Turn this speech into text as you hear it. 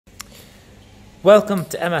Welcome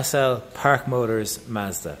to MSL Park Motors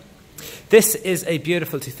Mazda. This is a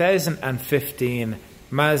beautiful 2015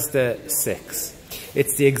 Mazda 6.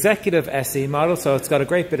 It's the Executive SE model, so it's got a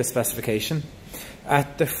great bit of specification.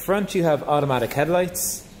 At the front you have automatic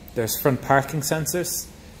headlights, there's front parking sensors,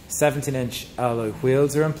 17-inch alloy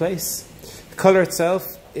wheels are in place. The colour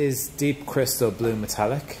itself is deep crystal blue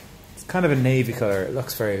metallic. It's kind of a navy colour, it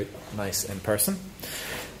looks very nice in person.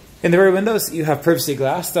 In the rear windows you have privacy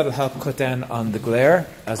glass that'll help cut down on the glare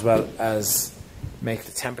as well as make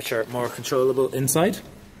the temperature more controllable inside.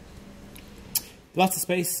 Lots of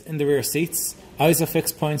space in the rear seats, ISO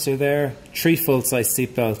fixed points are there, 3 full-size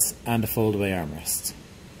seat belts and a fold-away armrest.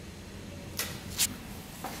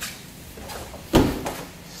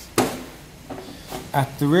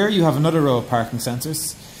 At the rear you have another row of parking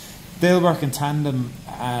sensors. They'll work in tandem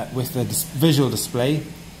with the visual display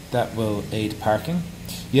that will aid parking.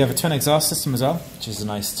 You have a twin exhaust system as well, which is a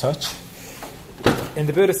nice touch. In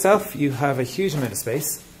the boot itself, you have a huge amount of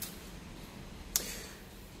space.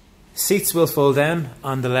 Seats will fold down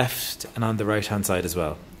on the left and on the right hand side as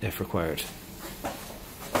well, if required.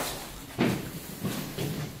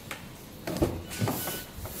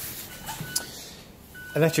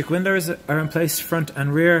 Electric windows are in place, front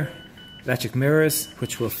and rear. Electric mirrors,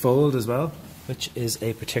 which will fold as well, which is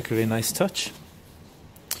a particularly nice touch.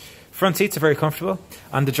 Front seats are very comfortable.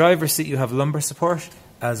 On the driver's seat you have lumbar support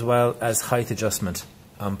as well as height adjustment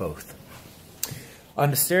on both. On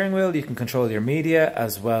the steering wheel you can control your media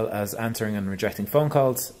as well as answering and rejecting phone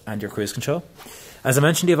calls and your cruise control. As I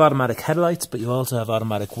mentioned, you have automatic headlights, but you also have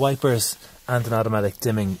automatic wipers and an automatic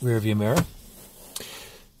dimming rear view mirror.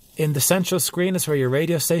 In the central screen is where your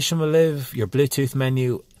radio station will live, your Bluetooth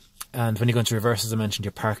menu, and when you go into reverse, as I mentioned,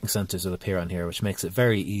 your parking sensors will appear on here, which makes it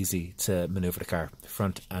very easy to manoeuvre the car,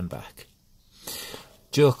 front and back.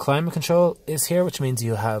 Dual climate control is here, which means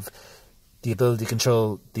you have the ability to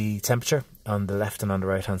control the temperature on the left and on the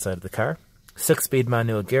right hand side of the car. 6-speed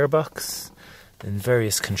manual gearbox, and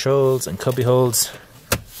various controls and cubby holes.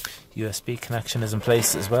 USB connection is in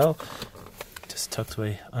place as well, just tucked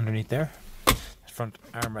away underneath there. The front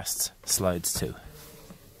armrest slides too.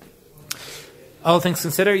 All things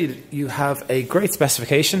considered, you have a great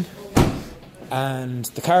specification and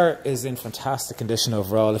the car is in fantastic condition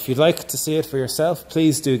overall. If you'd like to see it for yourself,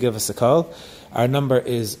 please do give us a call. Our number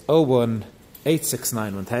is 01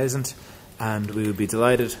 869 1000 and we would be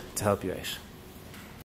delighted to help you out.